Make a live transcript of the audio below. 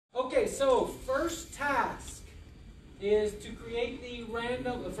so first task is to create the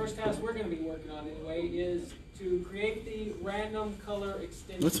random, the first task we're going to be working on anyway, is to create the random color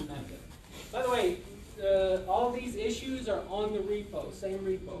extension method. By the way, all these issues are on the repo, same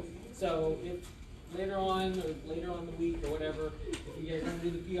repo. So if later on in the week or whatever, if you guys want to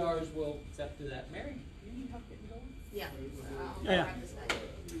do the PRs, we'll accept to that. Mary, do you need help getting going? Yeah. Yeah.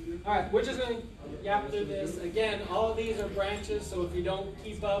 All right, we're just going to yap through this. Again, all of these are branches, so if you don't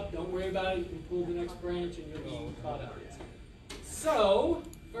keep up, don't worry about it. You can pull the next branch and you'll be caught up. So,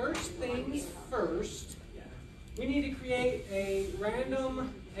 first things first, we need to create a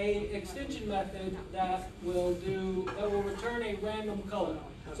random extension method that will return a random color,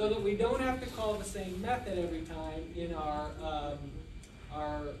 so that we don't have to call the same method every time in our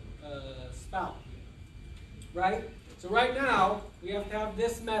spout. Right? So right now, we have to have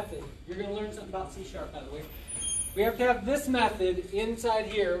this method. You're going to learn something about C#, by the way. We have to have this method inside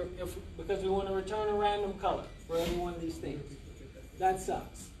here because we want to return a random color for every one of these things. That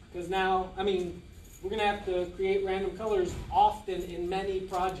sucks. Because now, I mean, we're going to have to create random colors often in many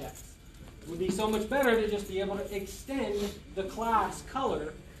projects. It would be so much better to just be able to extend the class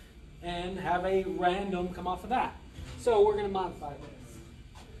color and have a random come off of that. So we're going to modify this.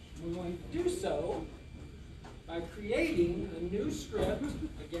 We're going to do so by creating a new script,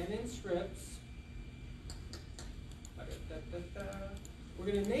 again in scripts. We're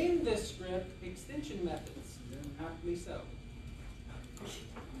going to name this script extension methods, aptly so.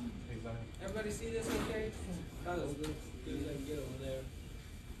 Everybody see this okay? That was good as I can get over there.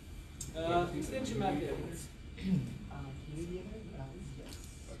 Extension methods.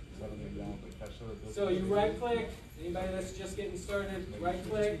 So you right click, anybody that's just getting started, right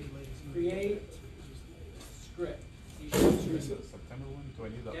click, create script. September one, do I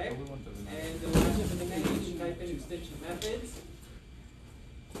need the Okay. October one? And then after the name, you type in extension methods.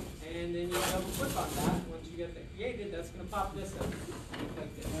 And then you double click on that. Once you get that created, that's going to pop this up.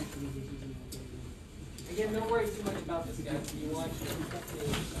 Like this. Again, don't worry too much about this, guys. If you want to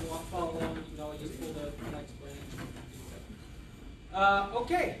follow along, you can always just pull the next branch.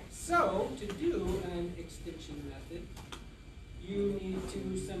 Okay, so to do an extension method, you need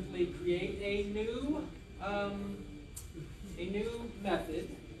to simply create a new method.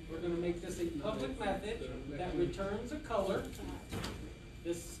 We're going to make this a public method that returns a color.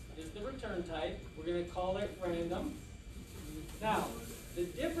 This is the return type. We're going to call it random. Now, the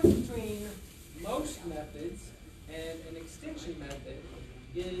difference between most methods and an extension method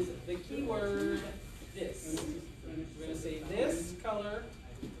is the keyword this. We're going to say this color,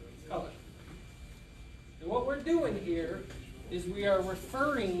 color. And what we're doing here is we are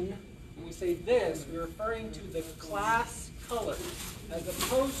referring, when we say this, we're referring to the class color as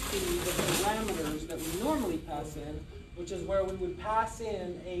opposed to the parameters that we normally pass in, which is where we would pass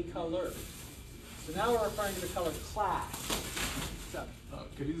in a color. So now we're referring to the color class. So,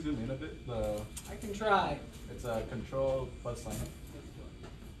 could you zoom in a bit? I can try. It's a control plus sign.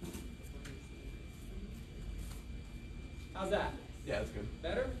 How's that? Yeah, that's good.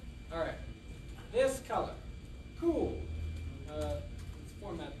 Better? All right. This color. Cool. Let's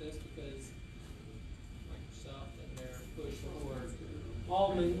format this because Microsoft and their push for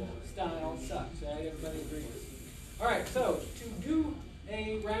almond style sucks, right? Everybody agrees. All right, so to do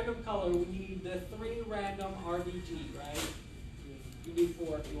a random color, we need the 3 random RBG, right? You need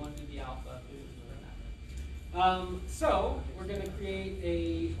 4 if you want to do the alpha. So we're going to create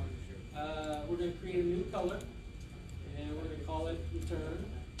a new color, and we're going to call it return,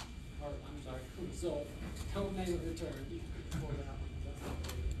 or I'm sorry, result. Don't name it return.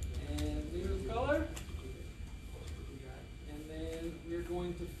 And new color, and then we're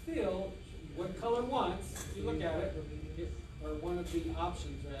going to fill what color wants. If you look at it, or one of the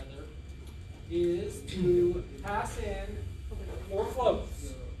options rather, is to pass in 4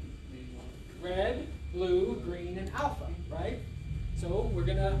 floats: red, blue, green, and alpha, right? So we're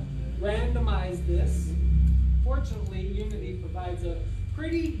going to randomize this. Fortunately, Unity provides a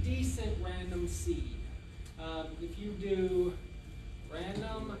pretty decent random seed. If you do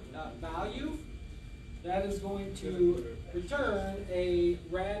random.value, that is going to return a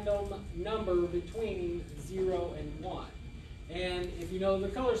random number between 0 and 1. And if you know the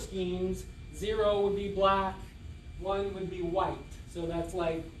color schemes, 0 would be black, 1 would be white. So that's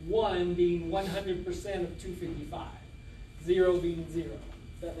like 1 being 100% of 255, 0 being 0.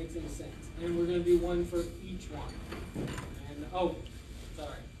 If that makes any sense. And we're going to do 1 for each one. And oh,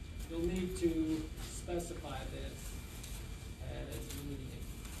 sorry, you'll need to specify this as median,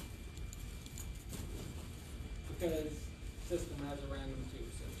 because the system has a random too.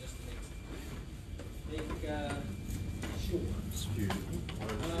 So just to make sure.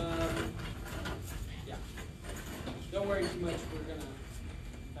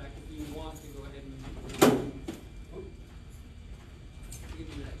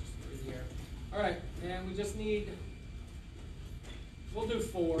 we just need, we'll do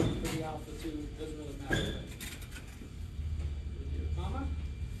 4 for the alpha 2, doesn't really matter. Comma.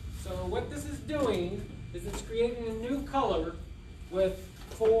 So what this is doing is it's creating a new color with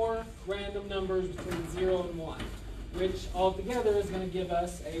 4 random numbers between 0 and 1, which altogether is going to give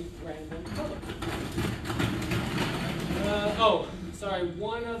us a random color. Oh, sorry,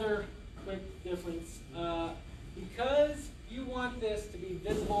 one other quick difference. Because you want this to be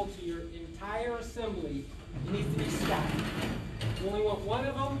visible to your entire assembly, it needs to be static. You only want one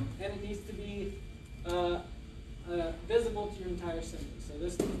of them, and it needs to be visible to your entire assembly. So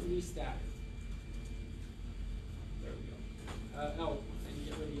this needs to be static. There we go. Oh, and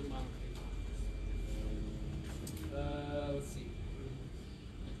get rid of your modification. Let's see.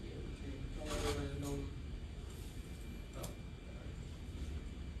 Color random. Oh,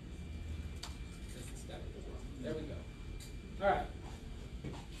 this is static as well. There we go. All right.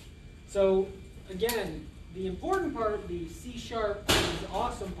 So again, the important part, the C#, the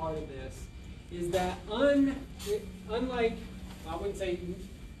awesome part of this, is that unlike, I wouldn't say,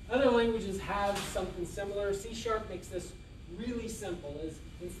 other languages have something similar, C# makes this really simple. Is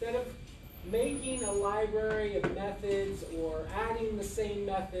instead of making a library of methods or adding the same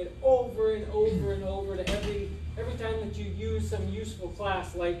method over and over and over to every time that you use some useful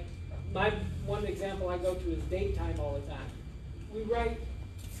class, like one example I go to is date time all the time. We write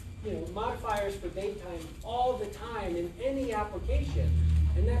modifiers for date time all the time in any application,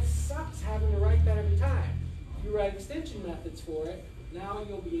 and that sucks having to write that every time. If you write extension methods for it, now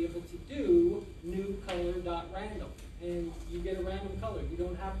you'll be able to do new color.random, and you get a random color. You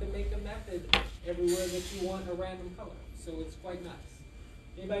don't have to make a method everywhere that you want a random color, so it's quite nice.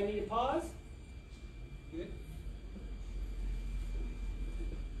 Anybody need a pause? Good?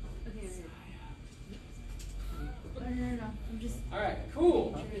 Okay. No. I'm just. All right,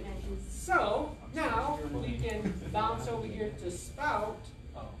 cool. So now we can bounce over here to spout,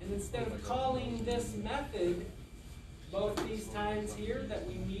 and instead of calling this method both these times here that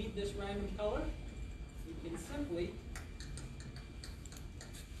we need this random color, we can simply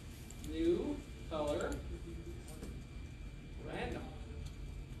new color random.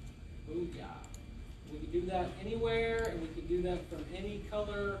 Booyah. We can do that anywhere, and we can do that from any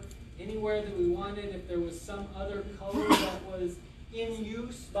color, anywhere that we wanted. If there was some other color that was in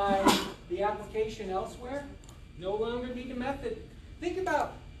use by the application elsewhere, no longer need a method. Think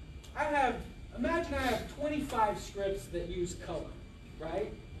about, imagine I have 25 scripts that use color,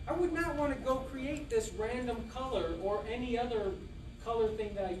 right? I would not want to go create this random color or any other color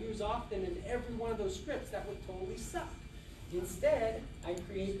thing that I use often in every one of those scripts. That would totally suck. Instead, I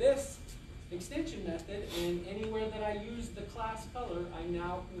create this extension method, and anywhere that I use the class color, I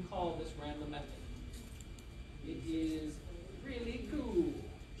now can call this random method. It is really cool.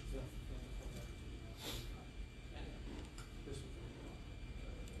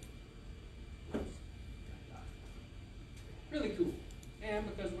 Really cool. And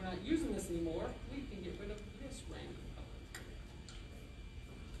because we're not using this anymore, we can get rid of this random color.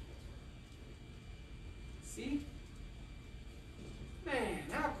 See? Man,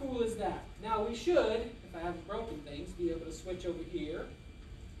 how cool is that? Now we should, if I haven't broken things, be able to switch over here.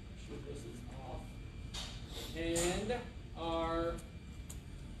 Make sure this is off. And our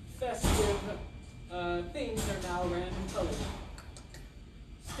festive things are now random colors.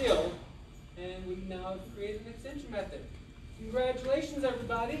 Still, and we now have created an extension method. Congratulations,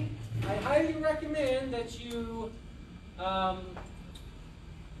 everybody. I highly recommend that you go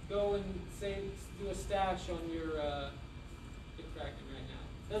and do a stash on your Kraken right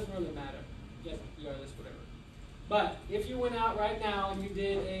now. Doesn't really matter. Yes, regardless, whatever. But if you went out right now and you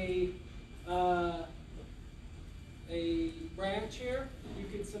did a branch here, you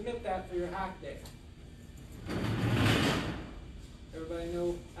could submit that for your hack day. Everybody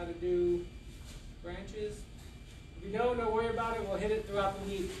know how to do branches? If you don't worry about it. We'll hit it throughout the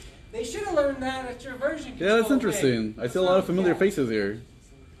week. They should have learned that at your version control. Yeah, that's interesting. I see a lot of familiar faces here.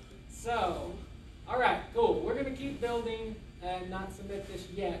 So, all right, cool. We're going to keep building and not submit this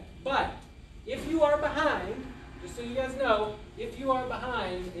yet. But if you are behind, just so you guys know, if you are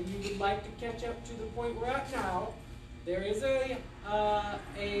behind and you would like to catch up to the point we're at now, there is a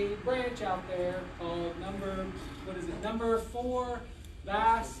branch out there called number 4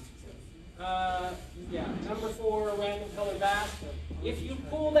 vast. Number 4 random color vast. If you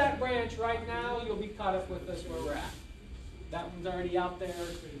pull that branch right now, you'll be caught up with us where we're at. That one's already out there,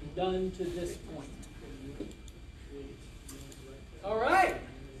 done to this point. All right.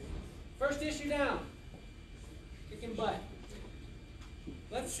 First issue down. Kicking butt.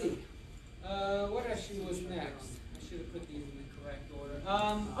 Let's see. What issue was next? I should have put these in the correct order.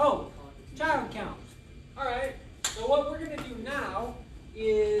 Child count.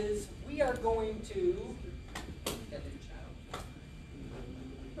 going to edit child.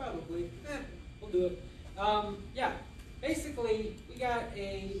 Probably. We'll do it. Yeah. Basically, we got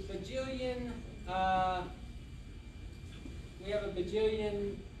a bajillion. We have a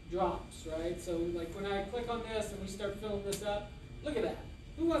bajillion drops, right? So, like when I click on this and we start filling this up, look at that.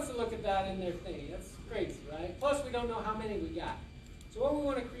 Who wants to look at that in their thing? That's crazy, right? Plus, we don't know how many we got. So, what we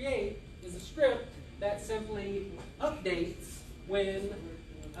want to create is a script that simply updates when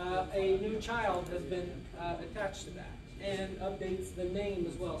a new child has been attached to that, and updates the name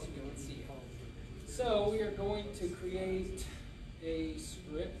as well so we can see it. So we are going to create a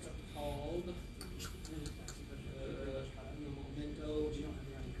script called Momento.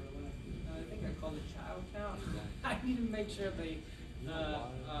 I think I called it child count. I need to make sure my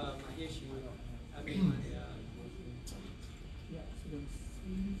issue. I mean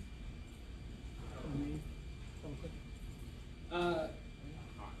my.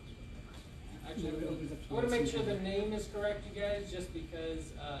 Actually, I want to make sure the name is correct, you guys, just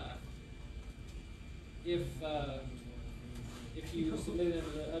because if you submit it to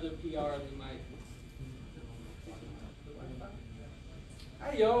the other PR, they might.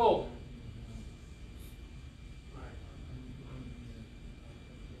 Hi yo.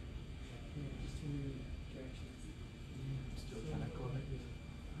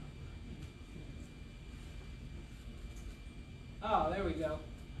 Oh, there we go.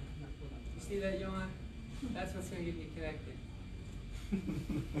 You see that, Johan? That's what's going to get you connected.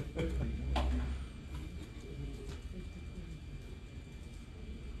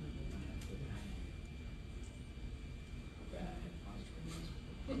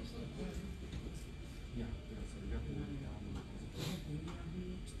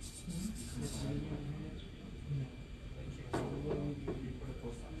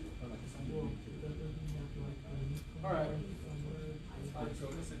 All right.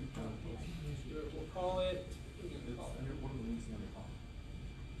 We'll call it.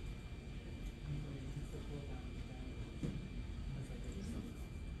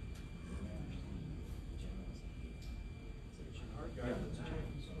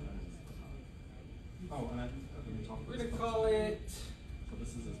 We're going to call it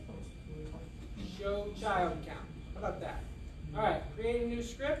show child count. How about that? All right, create a new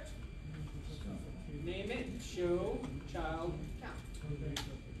script. Name it show child count.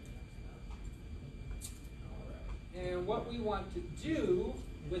 And what we want to do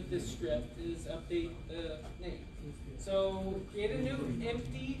with this script is update the name. So create a new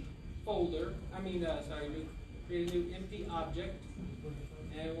empty folder. Create a new empty object,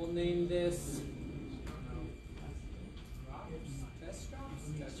 and we'll name this test drops.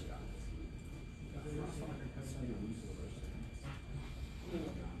 Test drops.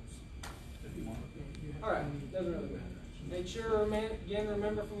 All right, doesn't really matter. Make sure, again,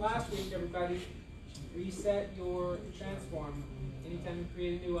 remember from last week, everybody, reset your transform anytime you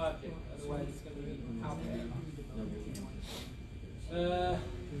create a new object. Otherwise, it's going to be out there. Yeah.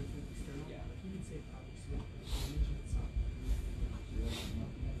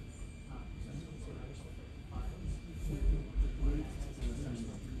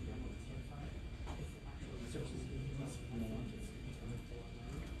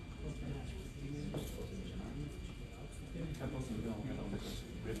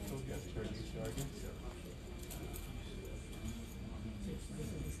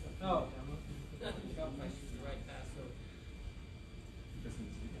 Oh. Right password.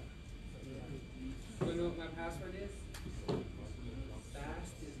 Do you know what my password is?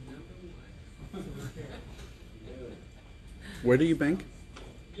 Fast is number 1. Where do you bank?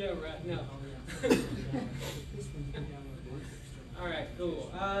 Yeah, right. No. All right.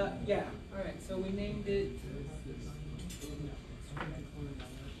 Cool. Yeah. All right. So we named it.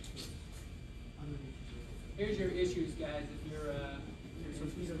 Here's your issues, guys. If you're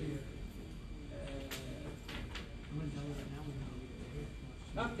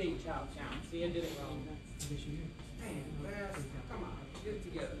update child count. See, I did it wrong. Man, Wes, come on, get it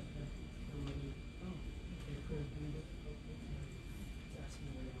together.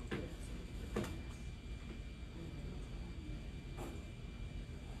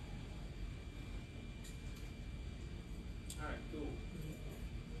 All right, cool.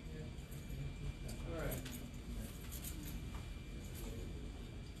 All right.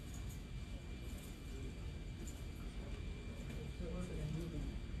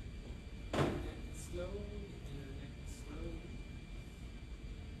 Slow, internet slow.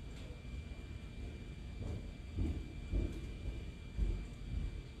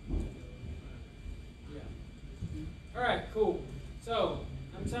 Yeah. All right, cool. So,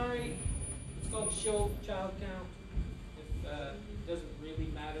 I'm sorry, it's called show child count. If it doesn't really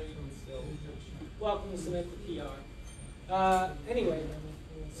matter, you can still welcome to submit the PR. Anyway,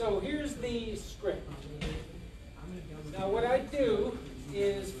 so here's the script. Now what I do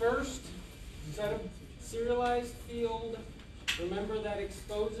is first set a serialized field. Remember that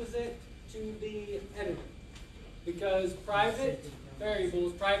exposes it to the editor. Because private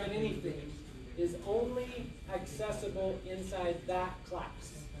variables, private anything, is only accessible inside that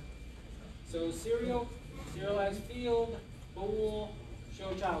class. So serialized field, bool,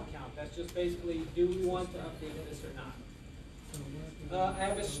 show child count. That's just basically, do we want to update this or not? I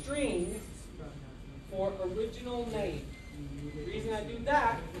have a string for original name. The reason I do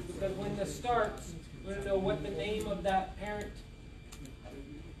that is because when this starts, we're going to know what the name of that parent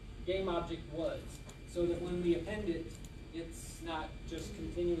game object was, so that when we append it, it's not just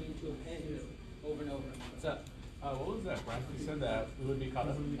continuing to append over and over. What's up? What was that branch you said that it would be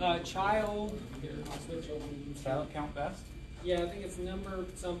called? Child. Here, I'll switch over. Child count best? Yeah, I think it's number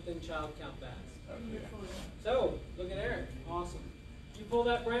something child count best. Okay. So, look at Eric. Awesome. You pull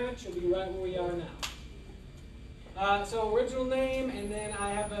that branch, you'll be right where we are now. So original name, and then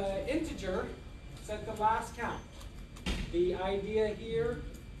I have an integer set the last count. The idea here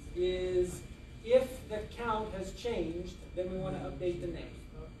is if the count has changed, then we want to update the name.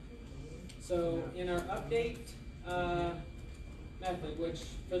 So in our update method, which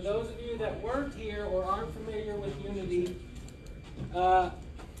for those of you that weren't here or aren't familiar with Unity,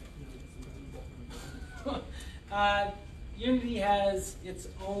 Unity has its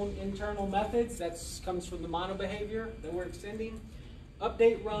own internal methods. That comes from the mono behavior that we're extending.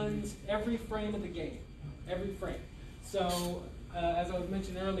 Update runs every frame of the game, every frame. So as I was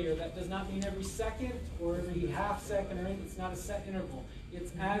mentioned earlier, that does not mean every second or every half second or anything. It's not a set interval.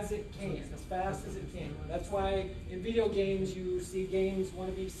 It's as it can, as fast as it can. That's why in video games you see games want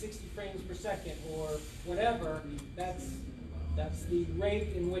to be 60 frames per second or whatever. That's the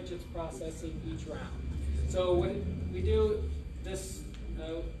rate in which it's processing each round. So when we do this,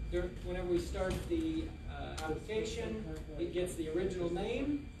 whenever we start the application, it gets the original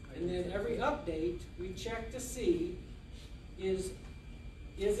name, and then every update we check to see is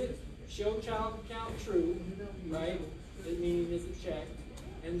it show child count true, right? Meaning is it checked,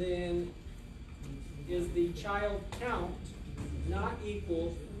 and then is the child count not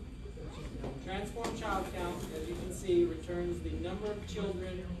equal? Transform child count, as you can see, returns the number of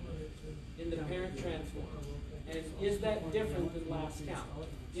children in the parent transform. And is that different than last count?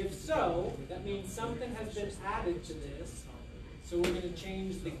 If so, that means something has been added to this. So we're going to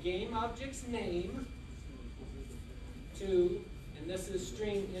change the game object's name to, and this is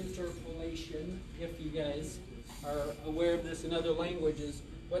string interpolation, if you guys are aware of this in other languages.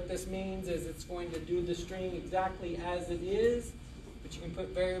 What this means is it's going to do the string exactly as it is, but you can put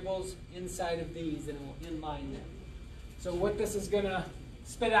variables inside of these and it will inline them. So what this is going to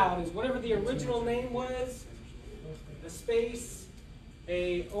spit out is whatever the original name was, a space,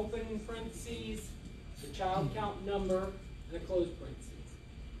 a open parentheses, the child count number, and a close parentheses.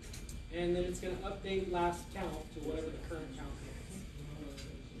 And then it's going to update last count to whatever the current count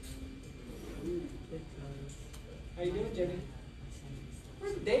is. How you doing, Jenny?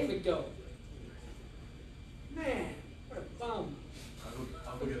 Where'd David go? Man, what a bum.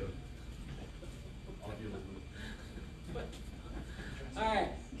 I'll go get him. I'll deal with him. All right,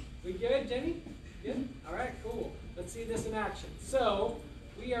 we good, Jenny? Good? All right, cool. Let's see this in action. So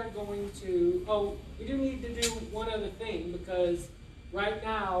we are going to, we do need to do one other thing because right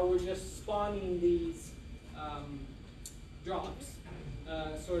now we're just spawning these drops,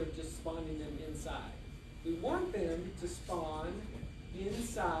 sort of just spawning them inside. We want them to spawn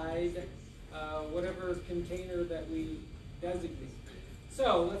inside whatever container that we designate.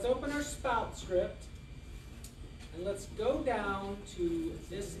 So let's open our spout script and let's go down to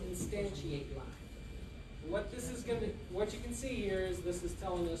this instantiate line. What this is what you can see here is this is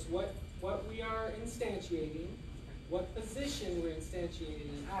telling us what we are instantiating, what position we're instantiating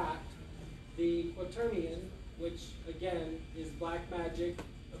it at, the quaternion, which again is black magic,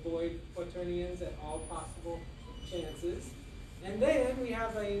 avoid quaternions at all possible chances. And then we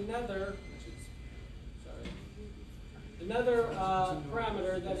have another,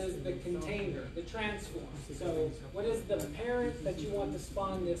 parameter that is the container, the transform. So what is the parent that you want to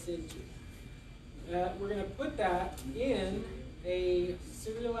spawn this into? We're going to put that in a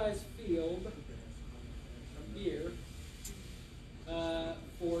serialized field here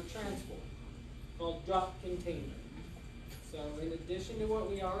for transform called drop container. So in addition to what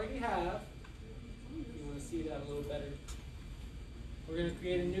we already have, if you want to see that a little better, we're going to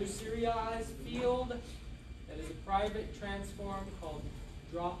create a new serialized field that is a private transform called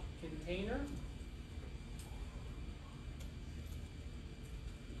drop container.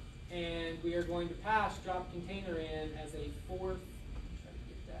 and we are going to pass drop container in as a fourth, try to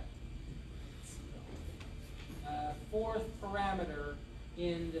get that, fourth parameter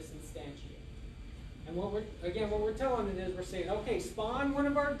in this instantiate. And what we're telling it is we're saying, okay, spawn one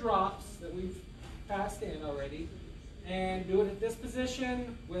of our drops that we've passed in already, and do it at this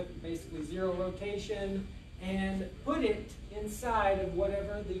position with basically 0 rotation, and put it inside of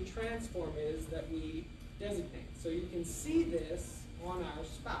whatever the transform is that we designate. So you can see this on our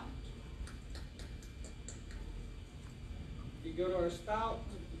spout. If you go to our spout,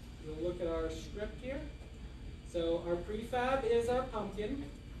 you'll look at our script here. So our prefab is our pumpkin.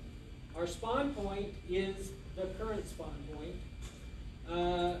 Our spawn point is the current spawn point.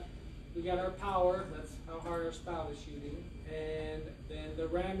 We got our power, that's how hard our spout is shooting. And then the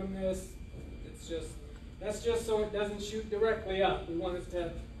randomness, that's just so it doesn't shoot directly up. We want it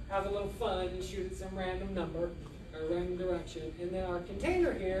to have a little fun and shoot at some random number or random direction. And then our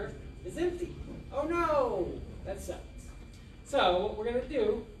container here is empty. Oh no, that sucks. So what we're going to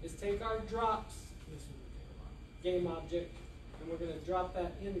do is take our drops game object, and we're going to drop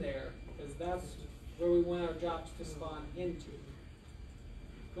that in there because that's where we want our drops to spawn into.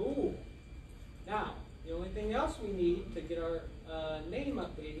 Cool. Now, the only thing else we need to get our name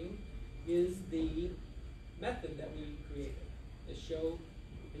updating is the method that we created. The show,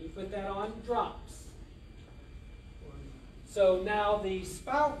 and you put that on drops. So now the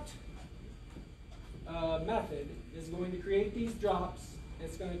spout method is going to create these drops.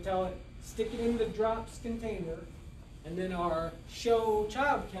 It's going to tell it, stick it in the drops container, and then our show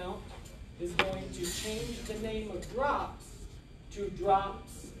child count is going to change the name of drops to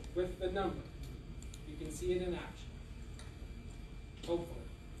drops with the number. You can see it in action. Hopefully.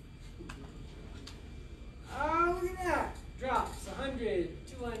 Oh, look at that. Drops, 100,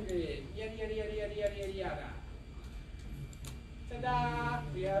 200, yada, yada, yada, yada, yada, yada, yada. Ta-da!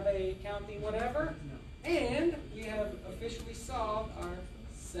 We have a counting whatever, and we have officially solved our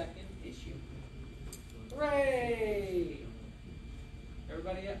second issue. Hooray!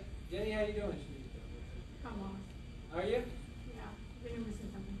 Everybody up? Jenny, how you doing? I'm lost. Are you? Yeah, I think I'm missing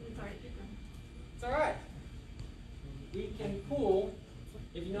something. It's alright. It's all right. We can pool.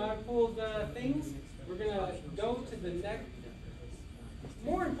 If you know how to pool the things, we're going to go to the next.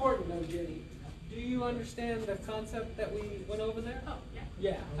 More important though, Jenny, do you understand the concept that we went over there? Oh, yeah.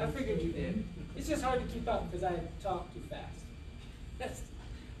 Yeah, I figured you did. It's just hard to keep up because I talk too fast.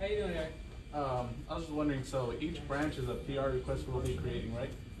 How you doing, Eric? I was just wondering, so each branch is a PR request we'll be creating,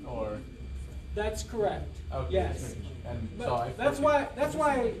 right? Or That's correct. okay, Yes. and But so that's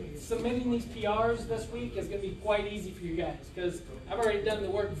why submitting these PRs this week is going to be quite easy for you guys because I've already done the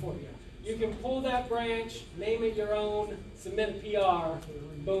work for you. You can pull that branch, name it your own, submit a PR,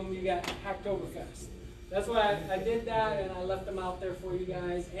 boom, you got Hacktoberfest. That's why I did that and I left them out there for you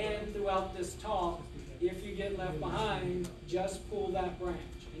guys. And throughout this talk, if you get left behind, just pull that branch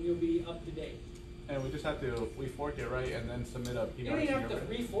and you'll be up to date. And we just have to fork it, right, and then submit a PR. You don't even have to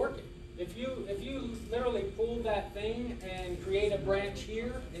refork it. If you literally pull that thing and create a branch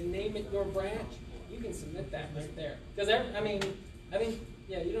here and name it your branch, you can submit that right there. Because I think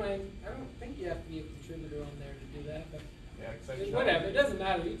you don't. I don't think you have to be a contributor on there to do that. But Yeah, whatever, it doesn't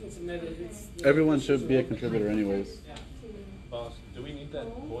matter. You can submit it. Everyone should be a contributor anyways. Yeah. Boss, do we need that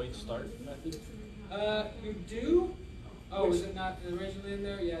void start method? You do. Oh, is it not originally in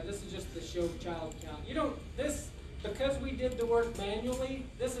there? Yeah, this is just the show child count. You don't, because we did the work manually,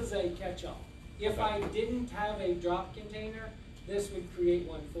 this is a catch-all. If I didn't have a drop container, this would create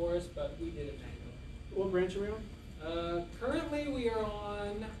one for us, but we did it manually. What branch are we on? Currently we are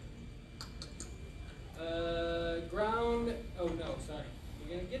on ground, oh no, sorry.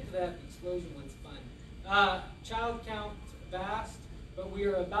 We're going to get to that, the explosion one's fun. Child count vast, but we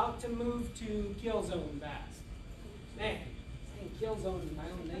are about to move to kill zone vast. Man, saying kill zone and my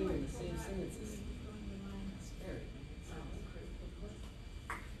own name in the same sentence is scary.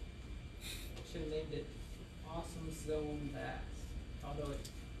 Should have named it Awesome Zone Vast, although it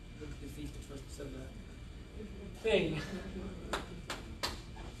would defeat the purpose of the thing.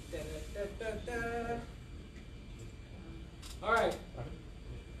 Da, da, da, da, da. All right.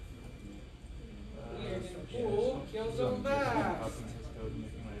 We are going to pull kill zone vast.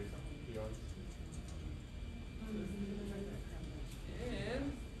 And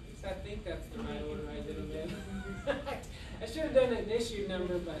I think that's the right order I did them in. I should have done an issue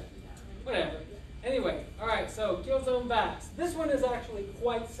number, but whatever. Anyway, all right, so kill zone vast. This one is actually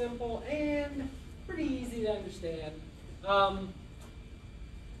quite simple and pretty easy to understand.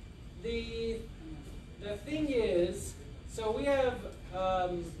 The thing is, so we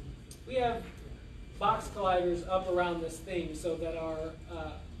have box colliders up around this thing so that our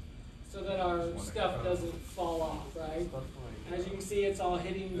so that our stuff doesn't fall off, right? As you can see, it's all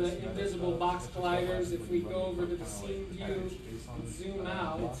hitting the invisible box colliders. If we go over to the scene view and zoom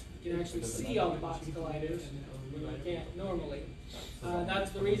out, you can actually see all the box colliders when you can't normally.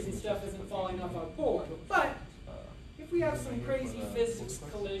 That's the reason stuff isn't falling off our board. But if we have some crazy physics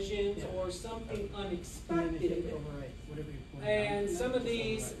collisions or something unexpected, and some of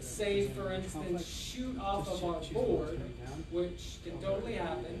these, say for instance, shoot off of our board, which can totally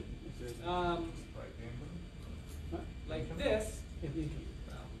happen, like this,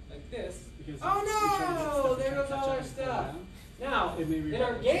 oh no, there goes all our stuff. Now, in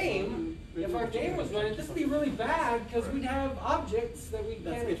our game, if our game was running, this would be really bad because we'd have objects that we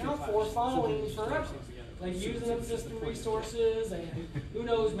can't account for falling forever. Like using up system resources and who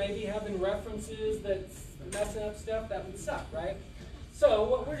knows, maybe having references that's messing up stuff, that would suck, right? So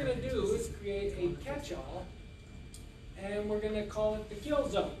what we're going to do is create a catch-all, and we're going to call it the kill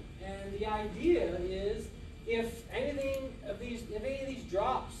zone. And the idea is if any of these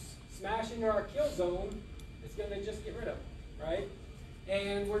drops smash into our kill zone, it's going to just get rid of them, right?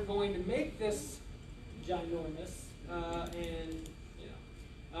 And we're going to make this ginormous,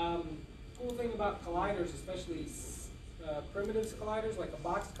 cool thing about colliders, especially primitives colliders, like a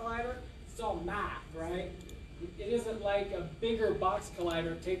box collider, it's all math, right? It isn't like a bigger box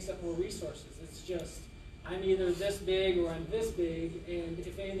collider takes up more resources. It's just, I'm either this big or I'm this big, and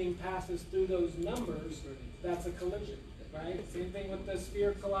if anything passes through those numbers, that's a collision, right? Same thing with the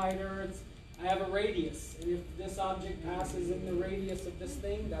sphere collider. I have a radius, and if this object passes in the radius of this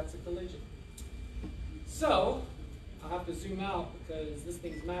thing, that's a collision. So, I'll have to zoom out because this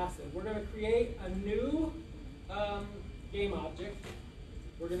thing's massive. We're going to create a new game object.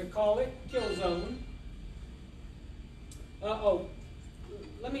 We're going to call it kill zone.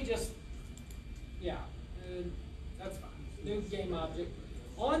 Let me just, that's fine. New game object.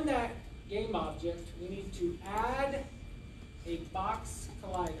 On that game object, we need to add a box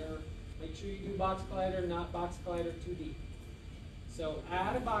collider. Make sure you do box collider, not box collider 2D. So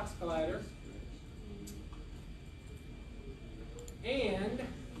add a box collider. And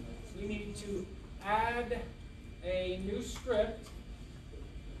we need to add a new script,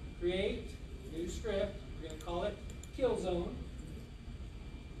 create new script. We're going to call it kill zone.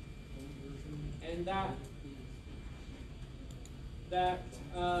 And that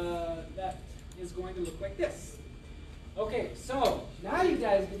is going to look like this. Okay, so now you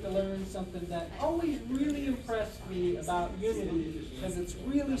guys get to learn something that always really impressed me about Unity because it's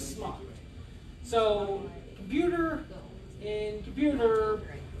really smart. So in computer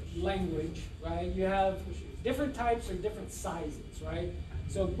language, right, you have different types or different sizes, right?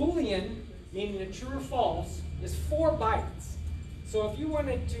 So Boolean, meaning a true or false, is 4 bytes. So if you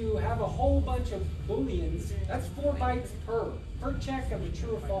wanted to have a whole bunch of Booleans, that's 4 bytes per check of a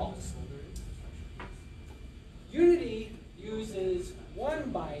true or false. Unity uses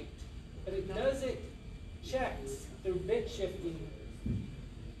 1 byte, but it does it checks through bit shifting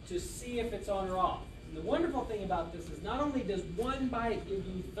to see if it's on or off. And the wonderful thing about this is not only does 1 byte give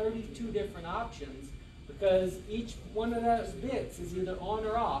you 32 different options, because each one of those bits is either on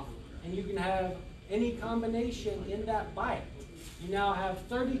or off, and you can have any combination in that byte. You now have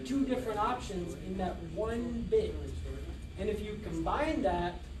 32 different options in that 1 bit. And if you combine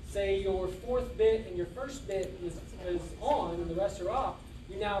that, say your 4th bit and your 1st bit is on and the rest are off,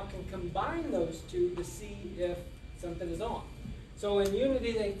 you now can combine those two to see if something is on. So in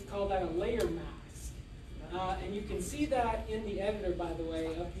Unity, they call that a layer mask. And you can see that in the editor, by the way,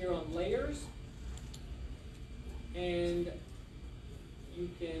 up here on layers. And you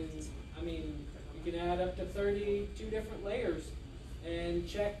can add up to 32 different layers and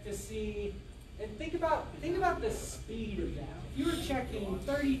check to see. And think about the speed of that. If you were checking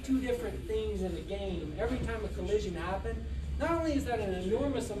 32 different things in a game every time a collision happened, not only is that an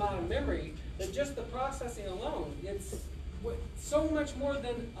enormous amount of memory, but just the processing alone, it's so much more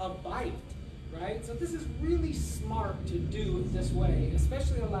than a byte, right? So this is really smart to do it this way,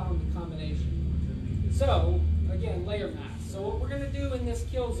 especially allowing the combination. So, again, layer mask. So what we're going to do in this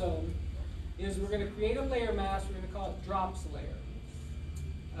kill zone is we're going to create a layer mask. We're going to call it drops layer.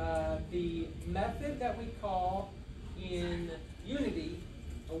 The method that we call in Unity,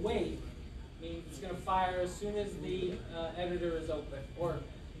 await, means it's going to fire as soon as the editor is open, or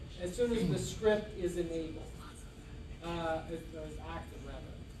as soon as the script is enabled, is active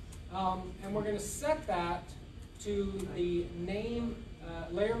rather. And we're going to set that to the name,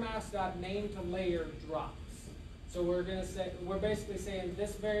 layer mask.name to layer drops. So we're going to say, we're basically saying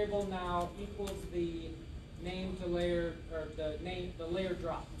this variable now equals the name to layer, or the layer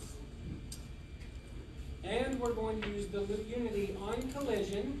drops. And we're going to use the loop Unity on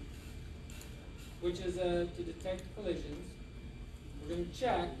collision which is to detect collisions. We're going to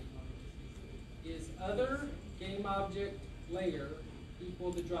check, is other game object layer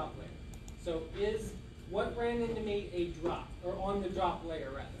equal to drop layer? So is what ran into me a drop, or on the drop layer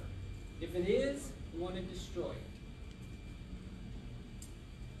rather? If it is, we want to destroy it.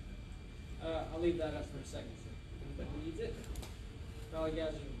 I'll leave that up for a second. But needs it. All you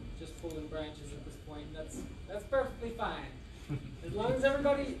guys are just pulling branches at this point. That's perfectly fine. As long as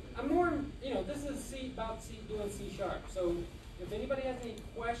everybody, this is doing C#. So if anybody has any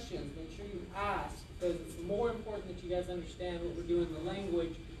questions, make sure you ask, because it's more important that you guys understand what we're doing in the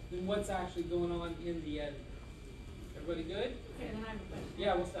language than what's actually going on in the editor. Everybody good? Okay, then I have a question.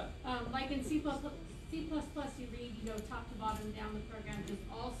 Yeah, what's up? Like in C++, you read, top to bottom down the program. Does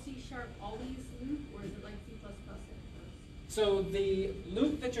all C# always loop, or is it like C++? So the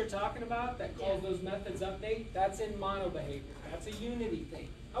loop that you're talking about that calls those methods update, that's in mono behavior. That's a Unity thing.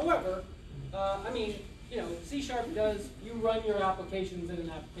 However, C# does, you run your applications in an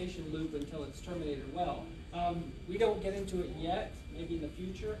application loop until it's terminated well. We don't get into it yet, maybe in the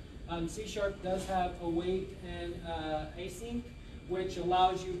future. C# does have await and async, which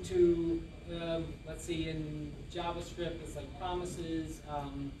allows you to, let's see, in JavaScript, it's like promises,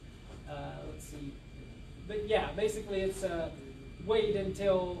 let's see. But yeah, basically it's wait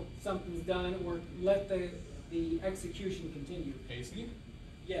until something's done or let the execution continue. Async?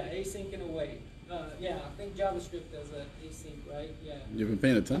 Yeah, async and await. Yeah, I think JavaScript does async, right? Yeah. You've been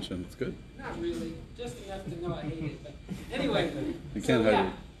paying attention. It's good. Not really, just enough to know I hate it. But anyway, You can't hide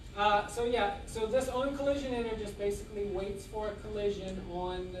it. So this on collision enter just basically waits for a collision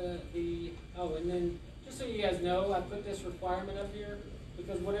on and then just so you guys know, I put this requirement up here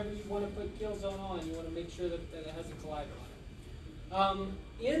because whatever you want to put kill zone on, you want to make sure that it has a collider on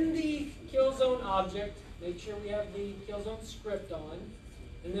it. In the kill zone object, make sure we have the kill zone script on.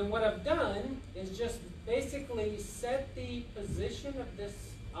 And then what I've done is just basically set the position of this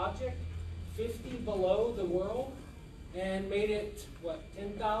object 50 below the world and made it,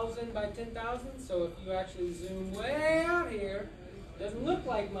 10,000 by 10,000? So if you actually zoom way out here, it doesn't look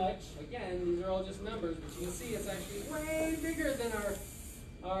like much. Again, these are all just numbers, but you can see it's actually way bigger than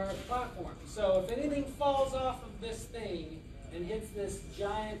our platform. So if anything falls off of this thing and hits this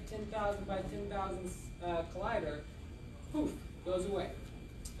giant 10,000 by 10,000 collider, poof, goes away.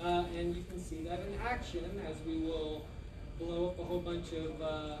 And you can see that in action as we will blow up a whole bunch of,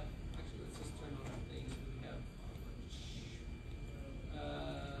 actually let's just turn on our things we have.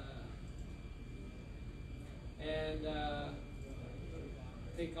 And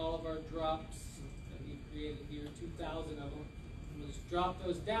take all of our drops that we created here, 2,000 of them, and we'll just drop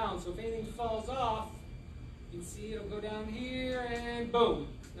those down. So if anything falls off, you can see it'll go down here and boom,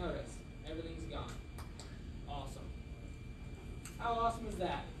 notice, everything's gone. Awesome. How awesome is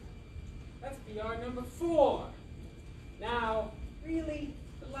that? That's PR number 4. Now, really,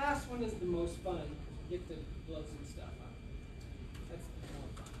 the last one is the most fun. You get to blow some stuff up. That's the more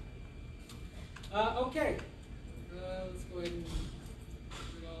fun. Okay. Let's go ahead and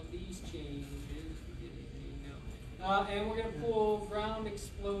do all these changes. We did anything? No. And we're going to pull ground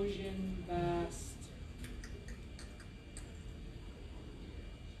explosion fast.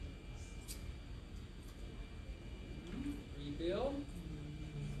 Rebuild.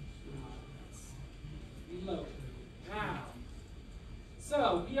 Reload. Now,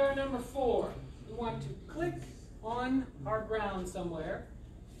 so PR number 4, we want to click on our ground somewhere,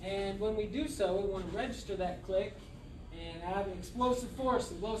 and when we do so, we want to register that click and add an explosive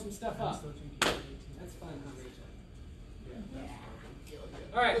force and blow some stuff up. That's fun, huh, Rachel?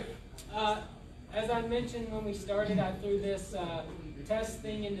 Yeah. All right. As I mentioned when we started, I threw this test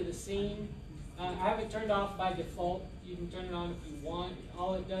thing into the scene. I have it turned off by default. You can turn it on if you want.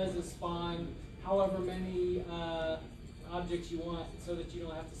 All it does is spawn however many objects you want so that you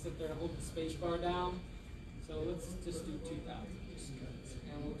don't have to sit there and hold the space bar down. So let's just do 2,000.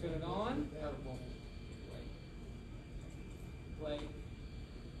 And we'll turn it on. Play.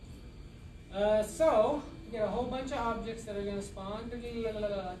 So, you get a whole bunch of objects that are going to spawn.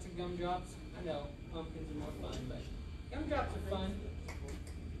 Lots of gumdrops. I know, pumpkins are more fun, but gumdrops are fun.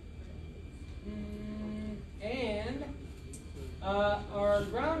 And our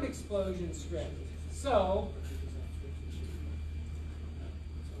ground explosion script. So,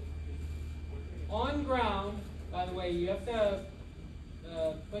 on ground, by the way, you have to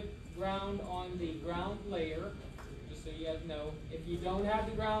put ground on the ground layer, just so you guys know. If you don't have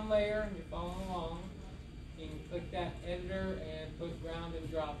the ground layer and you're following along, you can click that editor and put ground and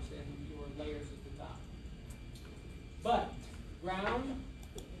drops in your layers at the top. But ground,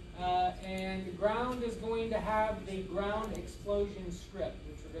 and ground is going to have the ground explosion script,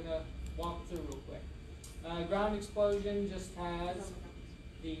 which we're going to walk through real quick. Ground explosion just has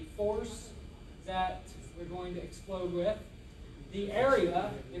the force that we're going to explode with, the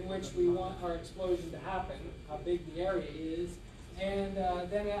area in which we want our explosion to happen, how big the area is, and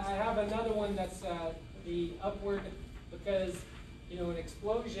then I have another one that's the upward, because an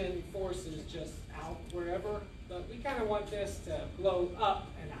explosion force is just out wherever, but we kind of want this to blow up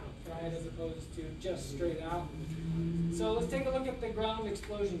and out, right, as opposed to just straight out. So let's take a look at the ground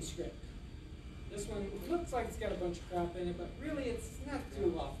explosion script. This one looks like it's got a bunch of crap in it, but really it's not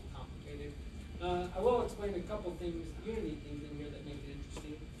too awful complicated. I will explain a couple things, Unity things in here that make it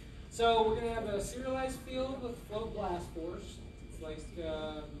interesting. So we're going to have a serialized field with float blast force. It's like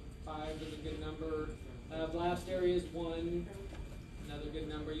 5 is a good number. Blast area is 1, another good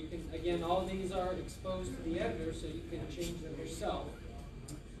number. You can, again, all these are exposed to the editor, so you can change them yourself.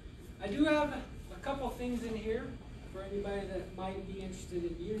 I do have a couple things in here for anybody that might be interested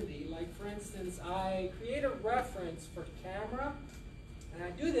in Unity. Like, for instance, I create a reference for camera, and I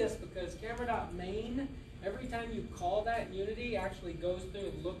do this because camera.main, every time you call that in Unity, actually goes through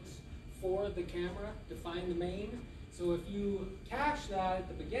and looks for the camera to find the main. So if you cache that at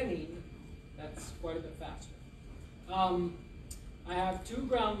the beginning, that's quite a bit faster. I have 2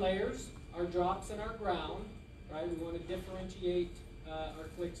 ground layers, our drops and our ground, right? We want to differentiate our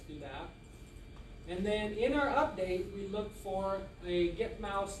clicks through that. And then in our update, we look for a get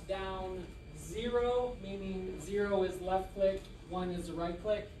mouse down 0, meaning 0 is left click, 1 is the right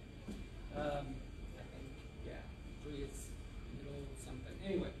click. I think, yeah, 3 is middle something.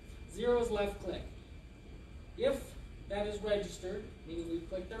 Anyway, 0 is left click. If that is registered, meaning we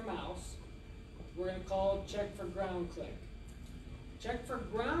clicked our mouse, we're going to call check for ground click. Check for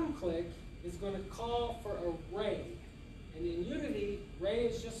ground click is going to call for a ray. And in Unity, ray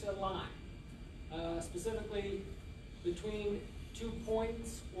is just a line. Specifically between 2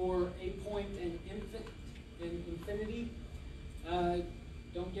 points or a point and infinity.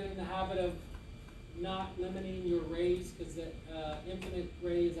 Don't get in the habit of not limiting your rays, because the infinite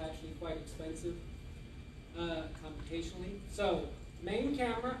ray is actually quite expensive computationally. So main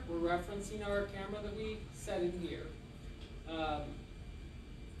camera, we're referencing our camera that we set in here. Right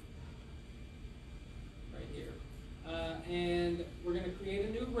here. And we're going to create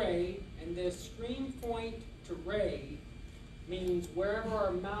a new ray, and this screen point to ray means wherever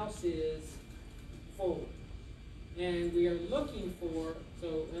our mouse is forward. And we are looking for,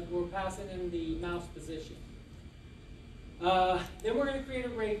 so we're passing in the mouse position. Then we're going to create a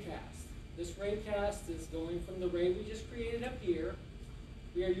ray cast. This ray cast is going from the ray we just created up here.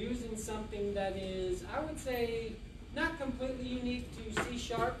 We are using something that is, I would say, not completely unique to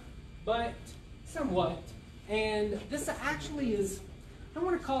C#, but somewhat. And this actually is, I don't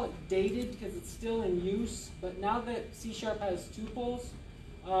want to call it dated because it's still in use, but now that C# has tuples,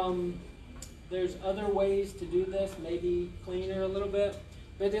 there's other ways to do this, maybe cleaner a little bit,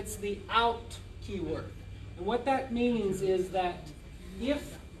 but it's the out keyword. And what that means is that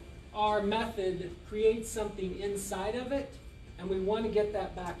if our method creates something inside of it, and we want to get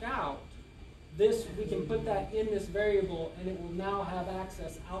that back out, we can put that in this variable, and it will now have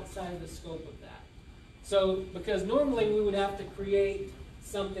access outside of the scope of that. So, because normally we would have to create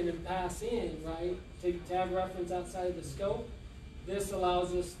something and pass in, right, to have reference outside of the scope, this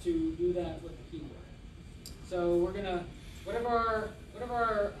allows us to do that with the keyword. So we're gonna, whatever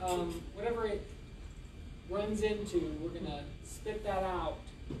it runs into, we're gonna spit that out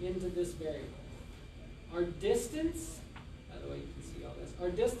into this variable. Our distance, by the way, you can see all this. Our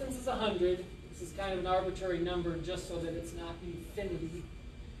distance is 100. This is kind of an arbitrary number just so that it's not infinity.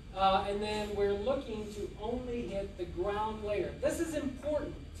 And then we're looking to only hit the ground layer. This is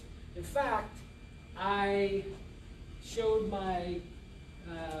important. In fact, I showed my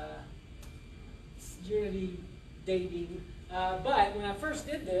Unity dating, but when I first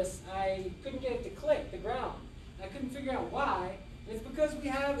did this, I couldn't get it to click the ground. I couldn't figure out why. It's because we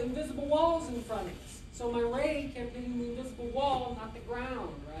have invisible walls in front of us. So my ray kept hitting the invisible wall, not the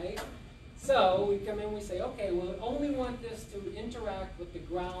ground, right? So we come in and we say, okay, well, I only want this to interact with the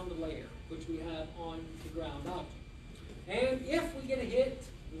ground layer, which we have on the ground object. And if we get a hit,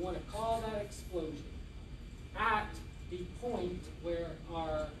 we want to call that explosion at the point where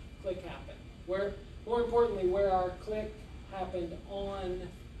our click happened. Where, more importantly, where our click happened on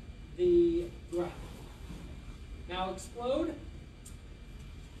the ground. Now explode.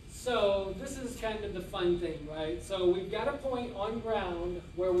 So this is kind of the fun thing, right? So we've got a point on ground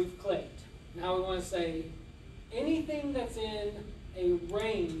where we've clicked. Now we want to say anything that's in a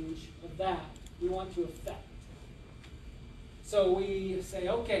range of that we want to affect. So we say,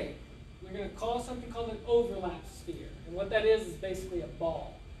 okay, we're going to call something called an overlap sphere. And what that is basically a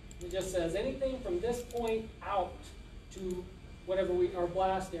ball. It just says anything from this point out to whatever our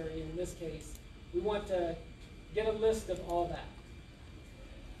blast area in this case. We want to get a list of all that.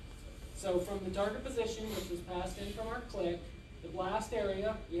 So from the target position, which was passed in from our click, the blast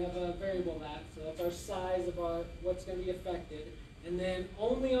area, we have a variable that, so that's our size of what's going to be affected. And then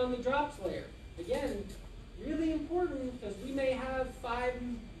only on the drops layer. Again, really important because we may have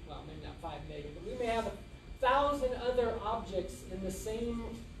maybe not 5 million, but we may have 1,000 other objects in the same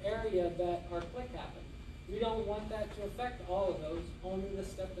area that our click happened. We don't want that to affect all of those, only the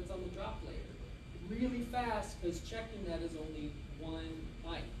stuff that's on the drop layer. Really fast because checking that is only one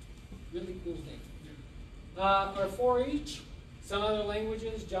byte. Really cool thing. Our for each, some other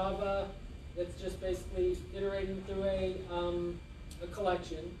languages, Java, that's just basically iterating through a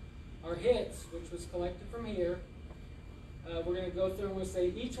collection. Our hits, which was collected from here, we're going to go through and we'll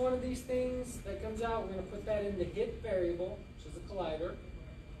say each one of these things that comes out, we're going to put that in the hit variable, which is a collider.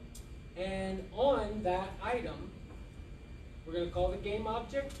 And on that item, we're going to call the game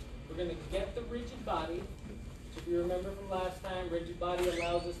object. We're going to get the rigid body. So if you remember from last time, rigid body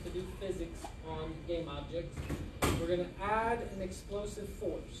allows us to do physics on game objects. We're going to add an explosive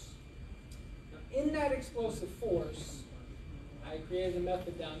force. Now, in that explosive force, I created a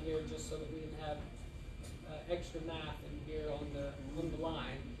method down here just so that we didn't have extra math in here on the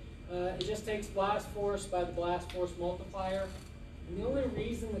line. It just takes blast force by the blast force multiplier. And the only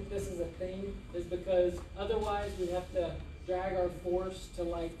reason that this is a thing is because otherwise we'd have to drag our force to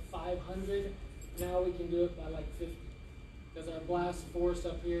like 500. Now we can do it by like 50. Because our blast force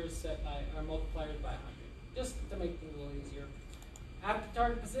up here is set by, our multiplier is by 100. Just to make things a little easier. After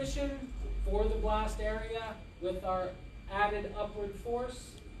target position, for the blast area, with our added upward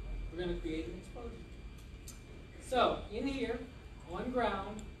force, we're going to create an explosion. So, in here, on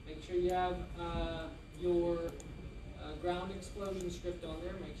ground, make sure you have your ground explosion script on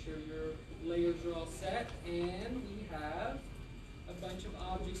there. Make sure your layers are all set. And we have a bunch of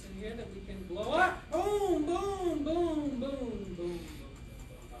objects in here that we can blow up. Boom, boom, boom, boom, boom, boom,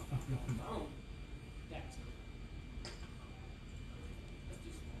 boom. That's cool. Let's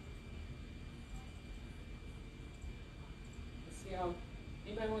do some more. Let's see how,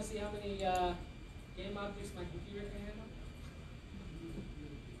 anybody want to see how many game objects my computer can handle?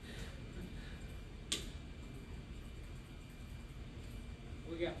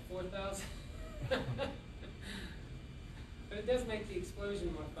 We got 4,000. But it does make the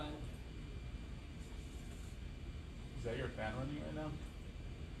explosion more fun. Is that your fan running right now?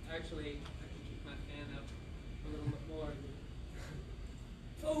 Actually, I can keep my fan up a little bit more.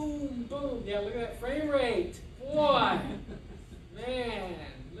 Boom, boom. Yeah, look at that frame rate. Boy, man,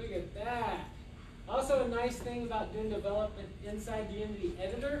 look at that. Also, a nice thing about doing development inside the Unity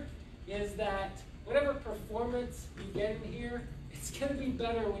editor is that whatever performance you get in here, it's going to be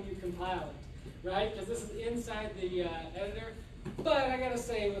better when you compile it, right? Because this is inside the editor. But I got to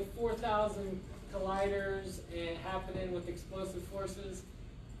say, with 4,000 colliders and happening with explosive forces,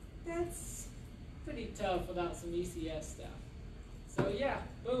 that's pretty tough without some ECS stuff. So yeah,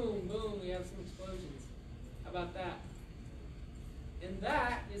 boom, boom, we have some explosions. How about that? And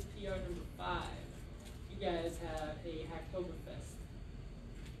that is PR number 5. You guys have a Hacktoberfest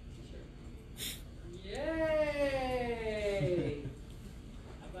t-shirt. Yay!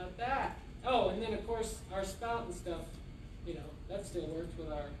 How about that? Oh, and then of course our spout and stuff, you know, that still works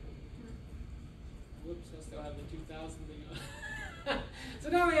with our, whoops, I still have the 2000 thing on. So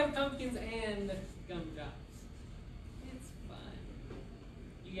now we have pumpkins and gumdrops. It's fun.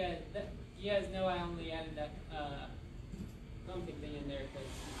 You guys know I only added that pumpkin thing in there because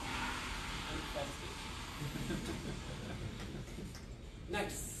I'm festive.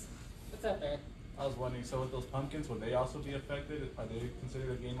 Next. What's up there? I was wondering, so with those pumpkins, would they also be affected? Are they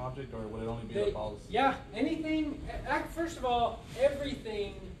considered a game object, or would it only be the balls? Yeah, anything, first of all,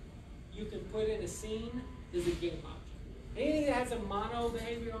 everything you can put in a scene is a game object. Anything that has a mono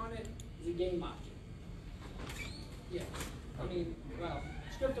behavior on it is a game object. Yeah, I mean, well,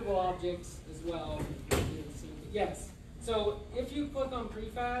 scriptable objects as well. Yes, so if you click on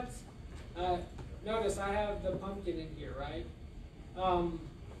prefabs, notice I have the pumpkin in here, right?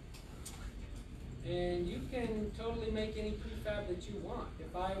 And you can totally make any prefab that you want.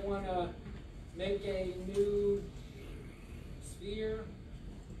 If I want to make a new sphere,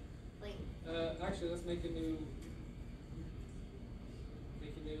 actually let's make a new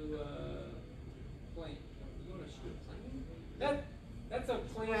plane. You want to shoot a plane? That's a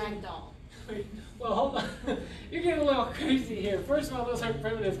plane. Ragdoll. Well, hold on. You're getting a little crazy here. First of all, those are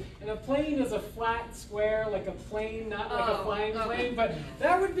primitives. And a plane is a flat square, like a plane, not like a flying plane. But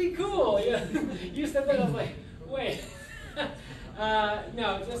that would be cool. Yeah. You said that, I was like, wait.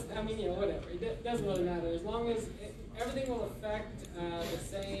 No, just, I mean, whatever. It doesn't really matter. As long as everything will affect the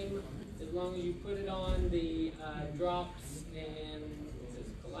same, as long as you put it on the drops and it says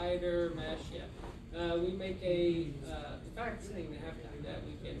collider, mesh, yeah. We make in fact, we don't even have to do that.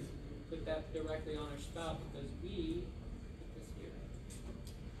 We can put that directly on our spout because we put this here.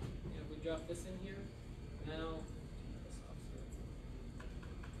 And if we drop this in here, now,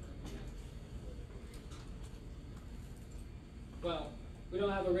 well, we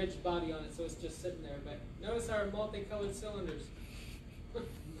don't have a rigid body on it, so it's just sitting there. But notice our multicolored cylinders.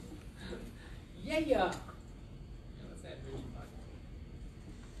 Yeah. Now let's add rigid body.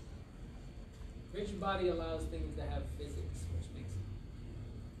 Rigid body allows things to have physics, which makes it.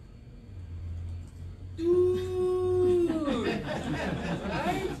 Dude!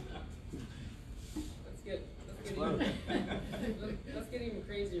 Right? Let's get even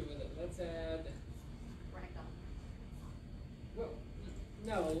crazier with it. Let's add. Well,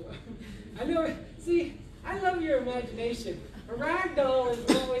 no. I know. See, I love your imagination. A ragdoll is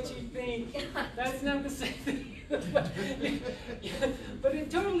not what you think. That's not the same thing. But it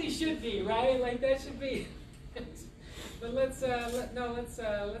totally should be, right? Like that should be. But let's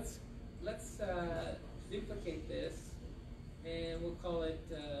duplicate this, and we'll call it.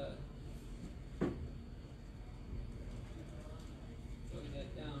 Putting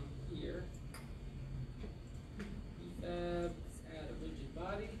that down here. Let's add a rigid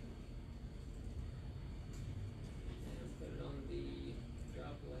body. And put it on the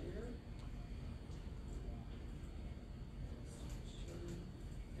drop layer.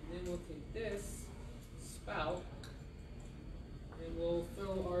 And then we'll take this spout and we'll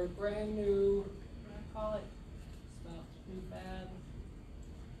throw our brand new, what do I call it? Spout prefab.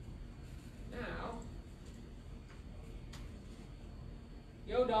 Now,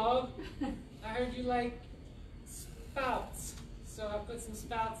 yo dog, I heard you like spouts, so I put some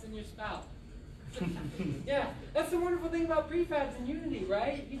spouts in your spout. Yeah, that's the wonderful thing about prefabs in Unity,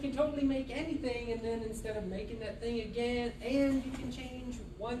 right? You can totally make anything, and then instead of making that thing again, and you can change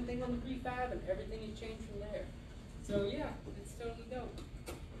one thing on the prefab, and everything is changed from there. So yeah, it's totally dope.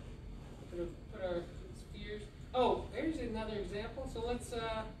 Put our spheres. Oh, here's another example. So let's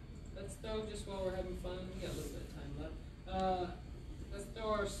throw, just while we're having fun. We got a little bit of time left. Let's throw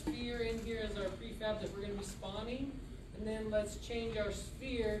our sphere in here as our prefab that we're going to be spawning. And then let's change our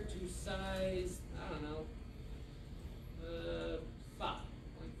sphere to size, I don't know, 5.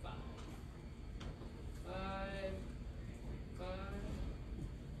 5. 5.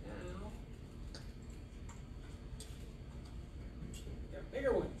 Now, got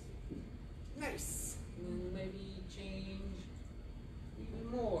bigger ones. Nice. And then maybe change even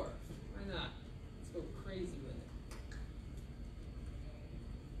more. Why not? Let's go crazy with it.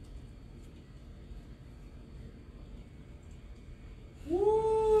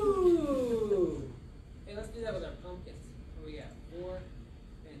 Woo! Hey, let's do that with our pumpkins. What we got? 4.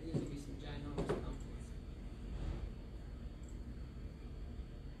 And these will be some ginormous pumpkins.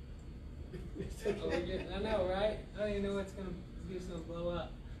 Oh, we're good. I know, right? I don't even know what's gonna do. Something blow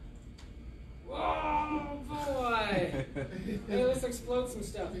up. Whoa, boy! Hey, let's explode some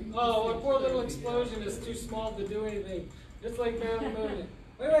stuff. Oh, our poor little explosion is too small to do anything. Just like barely moving it.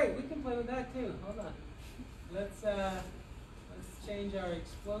 Wait, we can play with that too. Hold on. Let's change our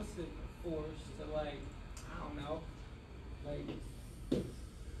explosive force to like, I don't know, like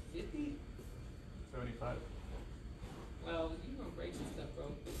 50? 75. Well, you're gonna break some stuff, bro.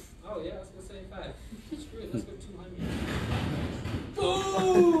 Oh yeah, let's go 75. Screw it, let's go 200.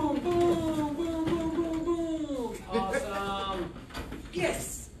 Boom! Boom! Boom! Boom! Boom! Boom! Awesome!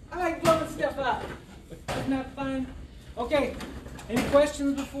 Yes! I like blowing stuff up. Isn't that fun? Okay, any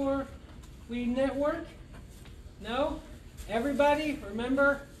questions before we network? No? Everybody,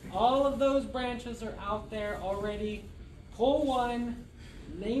 remember, all of those branches are out there already. Pull one,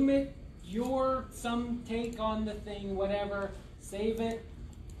 name it some take on the thing, whatever, save it,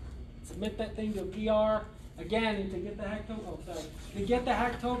 submit that thing to a PR. Again, to get the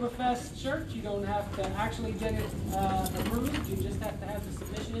Hacktoberfest shirt, you don't have to actually get it approved. You just have to have the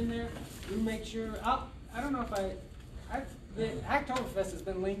submission in there. We make sure. I don't know if the Hacktoberfest has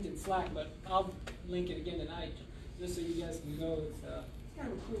been linked in Slack, but I'll link it again tonight, just so you guys can go. It's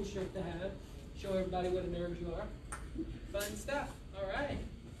kind of a cool shirt to have. Show everybody what a nerd you are. Fun stuff. All right,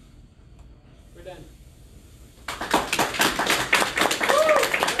 we're done.